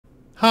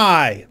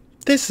Hi,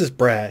 this is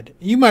Brad.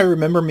 You might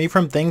remember me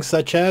from things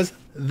such as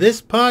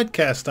this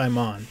podcast I'm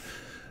on.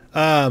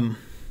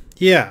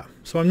 Yeah,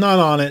 so I'm not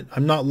on it.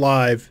 I'm not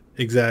live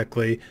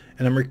exactly.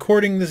 And I'm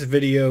recording this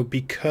video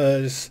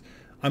because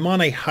I'm on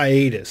a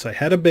hiatus. I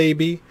had a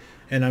baby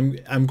and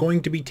I'm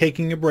going to be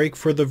taking a break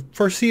for the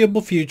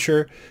foreseeable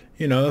future.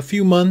 You know, a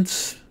few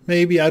months,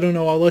 maybe. I don't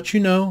know. I'll let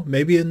you know.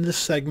 Maybe in this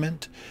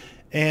segment.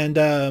 And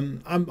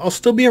I'll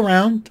still be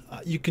around.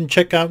 You can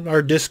check out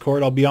our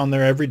Discord. I'll be on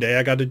there every day.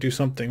 I got to do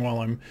something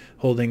while I'm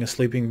holding a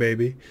sleeping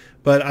baby.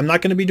 But I'm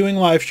not going to be doing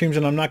live streams,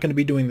 and I'm not going to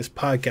be doing this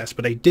podcast.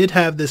 But I did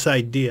have this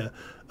idea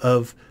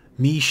of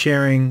me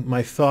sharing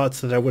my thoughts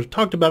that I would have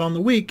talked about on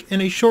the week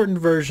in a shortened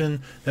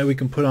version that we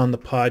can put on the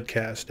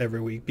podcast every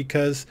week.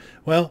 Because,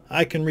 well,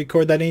 I can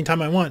record that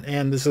anytime I want,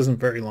 and this isn't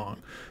very long.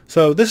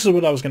 So this is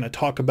what I was going to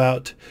talk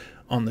about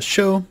on the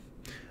show.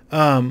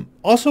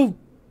 Also,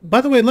 by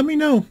the way, let me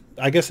know,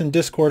 I guess in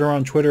Discord or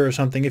on Twitter or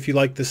something, if you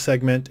like this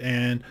segment,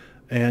 and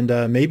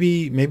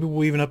maybe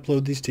we'll even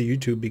upload these to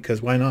YouTube,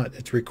 because why not?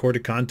 It's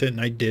recorded content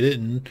and I did it,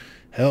 and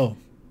hell,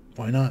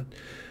 why not?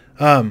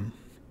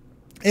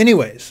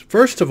 Anyways,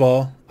 first of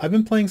all, I've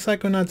been playing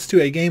Psychonauts 2,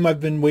 a game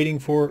I've been waiting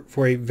for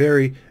a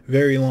very,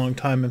 very long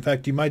time. In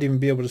fact, you might even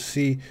be able to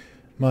see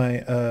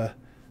my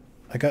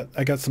I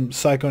got some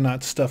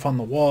Psychonauts stuff on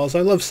the walls.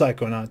 I love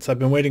Psychonauts. I've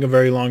been waiting a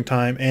very long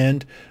time,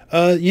 and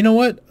you know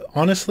what?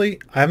 Honestly,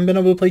 I haven't been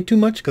able to play too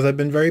much because I've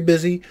been very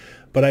busy,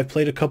 but I've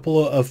played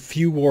a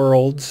few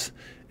worlds,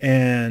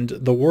 and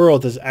the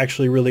world has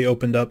actually really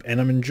opened up, and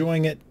I'm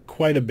enjoying it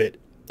quite a bit.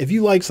 If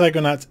you like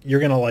Psychonauts,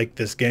 you're gonna like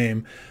this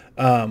game.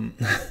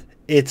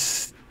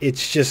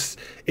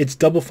 It's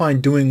Double Fine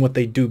doing what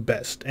they do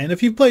best. And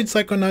if you've played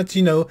Psychonauts,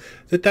 you know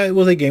that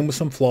was a game with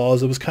some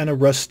flaws. It was kind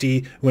of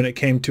rusty when it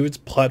came to its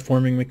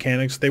platforming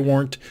mechanics. They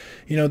weren't,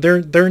 you know,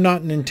 they're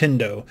not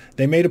Nintendo.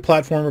 They made a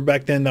platformer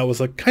back then that was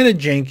like kind of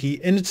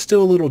janky, and it's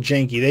still a little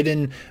janky. They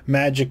didn't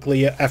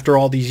magically, after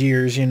all these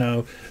years, you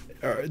know,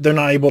 they're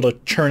not able to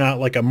churn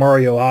out like a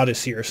Mario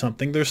Odyssey or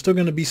something. There's still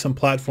going to be some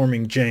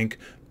platforming jank,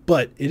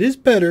 but it is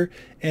better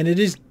and it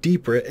is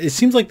deeper. It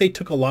seems like they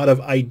took a lot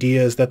of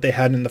ideas that they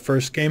had in the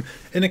first game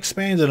and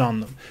expanded on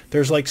them.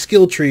 There's like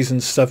skill trees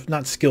and stuff,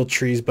 not skill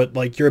trees, but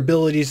like your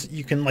abilities,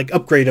 you can like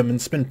upgrade them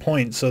and spend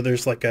points. So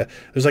there's like a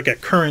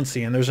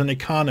currency, and there's an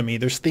economy.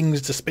 There's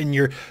things to spend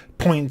your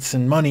points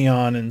and money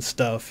on and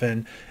stuff.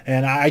 And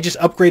I just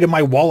upgraded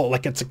my wallet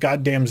like it's a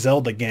goddamn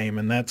Zelda game,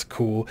 and that's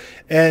cool.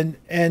 And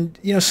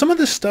you know, some of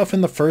the stuff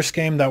in the first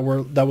game that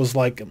was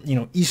like, you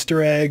know,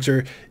 Easter eggs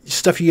or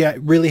stuff you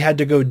really had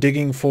to go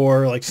digging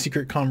for, like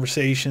secret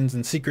conversations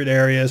and secret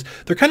areas,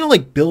 they're kind of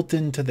like built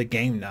into the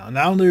game now.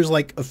 Now there's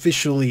like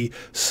officially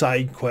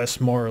side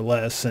quests, more or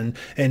less, and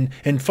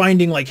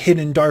finding like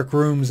hidden dark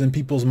rooms in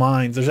people's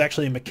minds. There's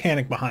actually a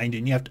mechanic behind it,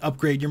 and you have to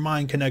upgrade your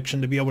mind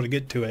connection to be able to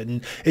get to it.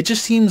 And it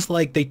just seems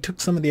like they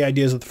took some of the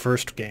ideas of the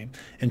first game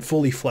and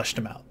fully fleshed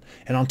them out.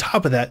 And on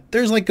top of that,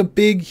 there's like a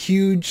big,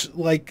 huge,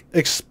 like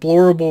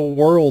explorable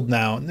world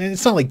now. And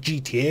it's not like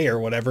GTA or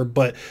whatever,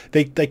 but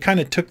they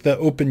kind of took the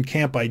open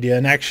camp idea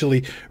and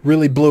actually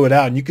really blew it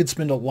out. And you could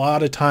spend a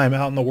lot of time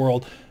out in the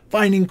world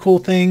finding cool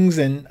things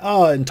and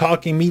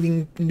talking,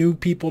 meeting new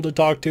people to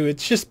talk to.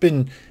 It's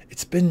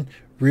been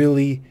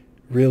really,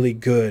 really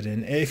good.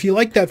 And if you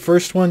like that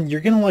first one,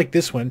 you're gonna like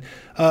this one.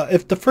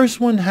 If the first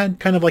one had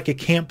kind of like a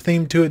camp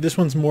theme to it, this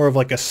one's more of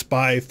like a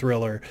spy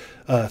thriller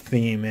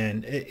theme,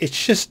 and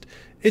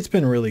it's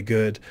been really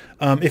good.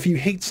 If you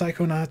hate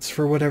Psychonauts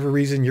for whatever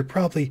reason, you're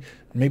probably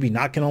maybe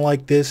not gonna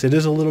like this. It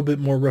is a little bit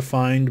more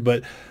refined,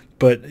 but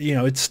you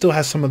know, it still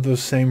has some of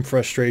those same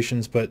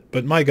frustrations,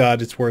 but my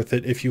God, it's worth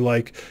it if you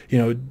like, you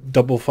know,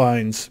 Double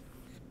Fine's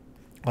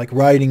like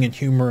writing and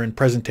humor and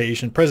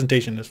presentation.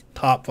 Presentation is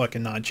top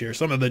fucking notch here.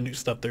 Some of the new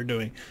stuff they're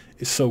doing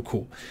is so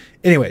cool.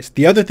 Anyways,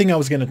 the other thing I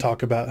was going to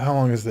talk about, how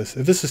long is this?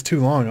 If this is too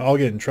long, I'll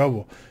get in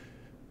trouble.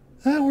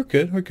 We're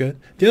good.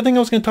 The other thing I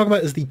was going to talk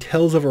about is the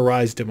Tales of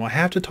Arise demo. I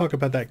have to talk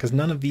about that because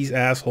none of these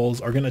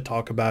assholes are going to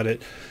talk about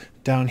it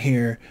down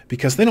here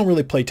because they don't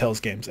really play Tales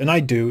games, and I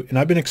do, and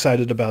I've been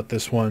excited about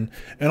this one.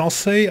 And I'll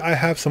say I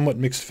have somewhat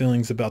mixed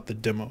feelings about the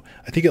demo.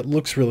 I think it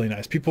looks really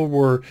nice. People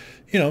were,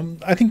 you know,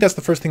 I think that's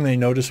the first thing they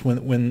noticed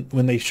when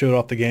they showed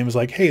off the game, is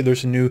like, hey,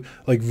 there's a new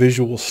like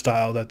visual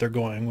style that they're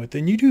going with,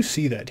 and you do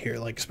see that here.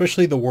 Like,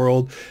 especially the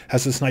world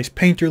has this nice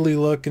painterly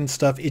look and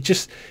stuff. It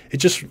just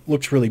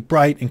looks really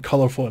bright and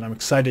colorful, and I'm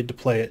excited to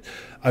play it.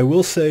 I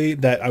will say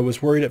that I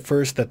was worried at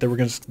first that there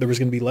was going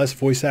to be less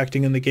voice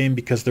acting in the game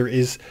because there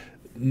is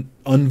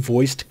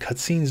unvoiced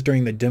cutscenes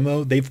during the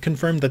demo. They've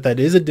confirmed that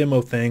is a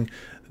demo thing.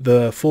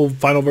 The full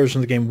final version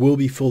of the game will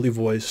be fully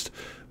voiced,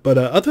 but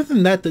other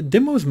than that, the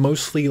demo is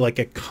mostly like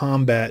a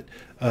combat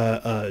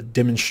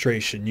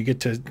demonstration. You get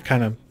to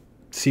kind of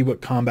see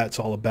what combat's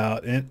all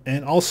about,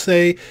 and I'll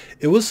say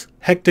it was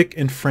hectic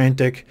and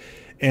frantic,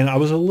 and I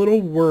was a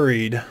little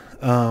worried.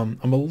 I'm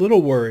a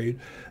little worried,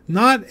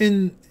 not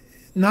in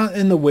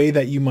the way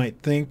that you might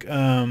think.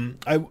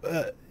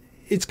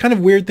 it's kind of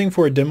weird thing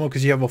for a demo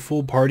because you have a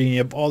full party and you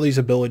have all these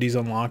abilities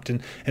unlocked,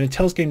 and a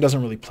Tales game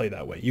doesn't really play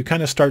that way. You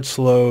kind of start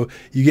slow,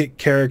 you get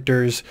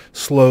characters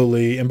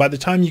slowly, and by the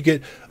time you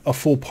get a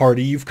full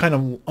party, you've kind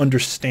of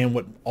understand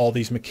what all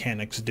these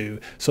mechanics do.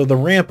 So the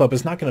ramp up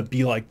is not going to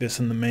be like this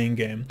in the main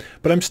game.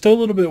 But I'm still a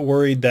little bit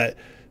worried that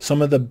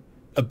some of the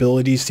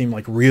abilities seem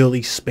like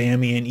really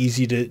spammy and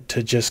easy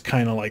to just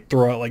kind of like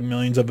throw out like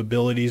millions of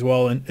abilities.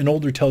 Well, in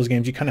older Tales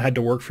games, you kind of had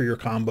to work for your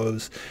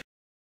combos.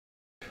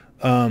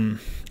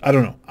 I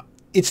don't know.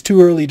 It's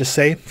too early to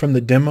say from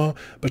the demo,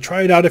 but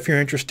try it out if you're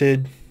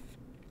interested.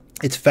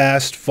 It's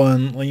fast,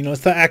 fun. You know,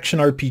 it's the action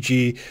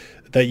RPG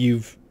that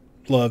you've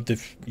loved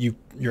if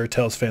you're a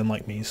Tales fan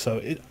like me.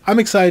 So I'm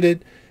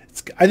excited.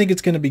 I think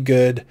it's going to be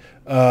good.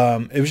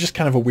 It was just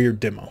kind of a weird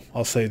demo.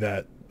 I'll say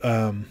that.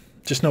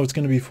 Just know it's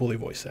going to be fully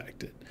voice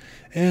acted.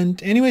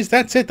 And anyways,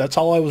 that's it. That's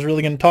all I was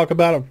really going to talk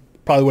about. I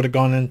probably would have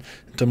gone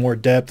into more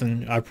depth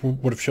and I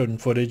would have showed in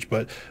footage,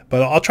 but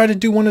I'll try to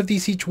do one of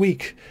these each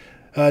week.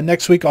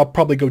 Next week, I'll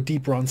probably go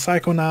deeper on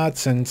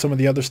Psychonauts and some of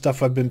the other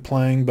stuff I've been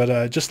playing,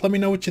 but just let me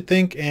know what you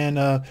think, and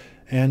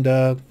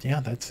yeah,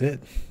 that's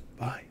it.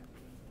 Bye.